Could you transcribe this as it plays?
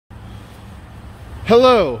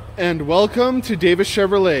Hello and welcome to Davis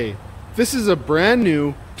Chevrolet. This is a brand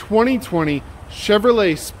new 2020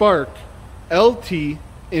 Chevrolet Spark LT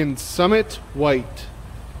in Summit White.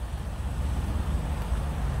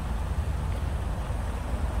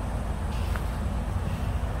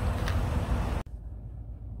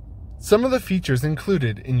 Some of the features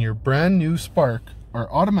included in your brand new Spark are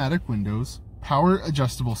automatic windows, power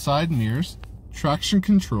adjustable side mirrors, traction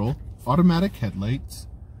control, automatic headlights,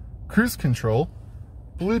 cruise control,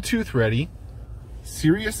 Bluetooth ready,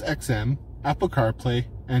 Sirius XM, Apple CarPlay,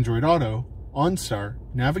 Android Auto, OnStar,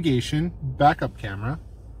 navigation, backup camera,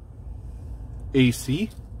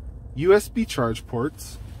 AC, USB charge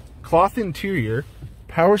ports, cloth interior,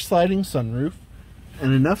 power sliding sunroof,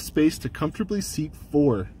 and enough space to comfortably seat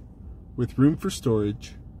 4 with room for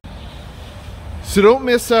storage. So don't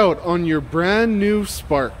miss out on your brand new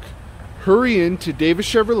Spark. Hurry in to Davis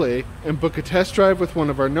Chevrolet and book a test drive with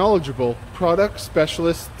one of our knowledgeable product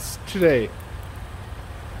specialists today.